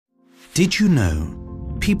Did you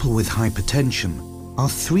know people with hypertension are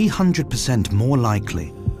 300% more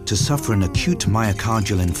likely to suffer an acute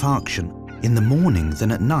myocardial infarction in the morning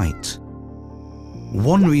than at night?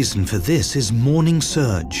 One reason for this is morning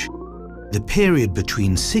surge, the period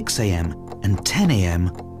between 6 a.m. and 10 a.m.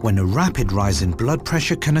 when a rapid rise in blood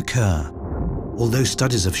pressure can occur. Although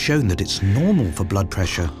studies have shown that it's normal for blood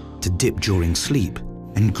pressure to dip during sleep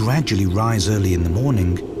and gradually rise early in the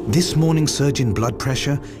morning, this morning surge in blood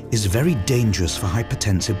pressure is very dangerous for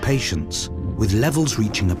hypertensive patients, with levels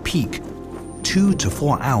reaching a peak 2 to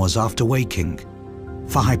 4 hours after waking.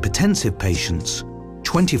 For hypertensive patients,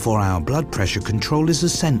 24-hour blood pressure control is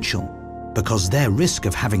essential because their risk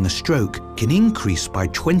of having a stroke can increase by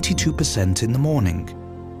 22% in the morning.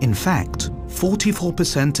 In fact,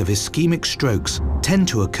 44% of ischemic strokes tend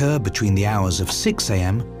to occur between the hours of 6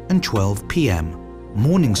 a.m. and 12 p.m.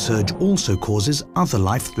 Morning surge also causes other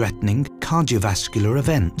life-threatening cardiovascular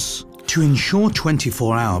events. To ensure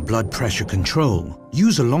 24-hour blood pressure control,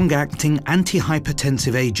 use a long-acting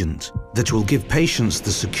antihypertensive agent that will give patients the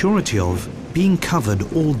security of being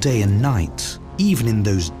covered all day and night, even in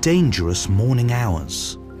those dangerous morning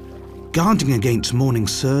hours. Guarding against morning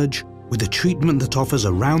surge with a treatment that offers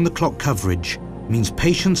around-the-clock coverage means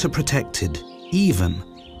patients are protected even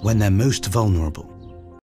when they're most vulnerable.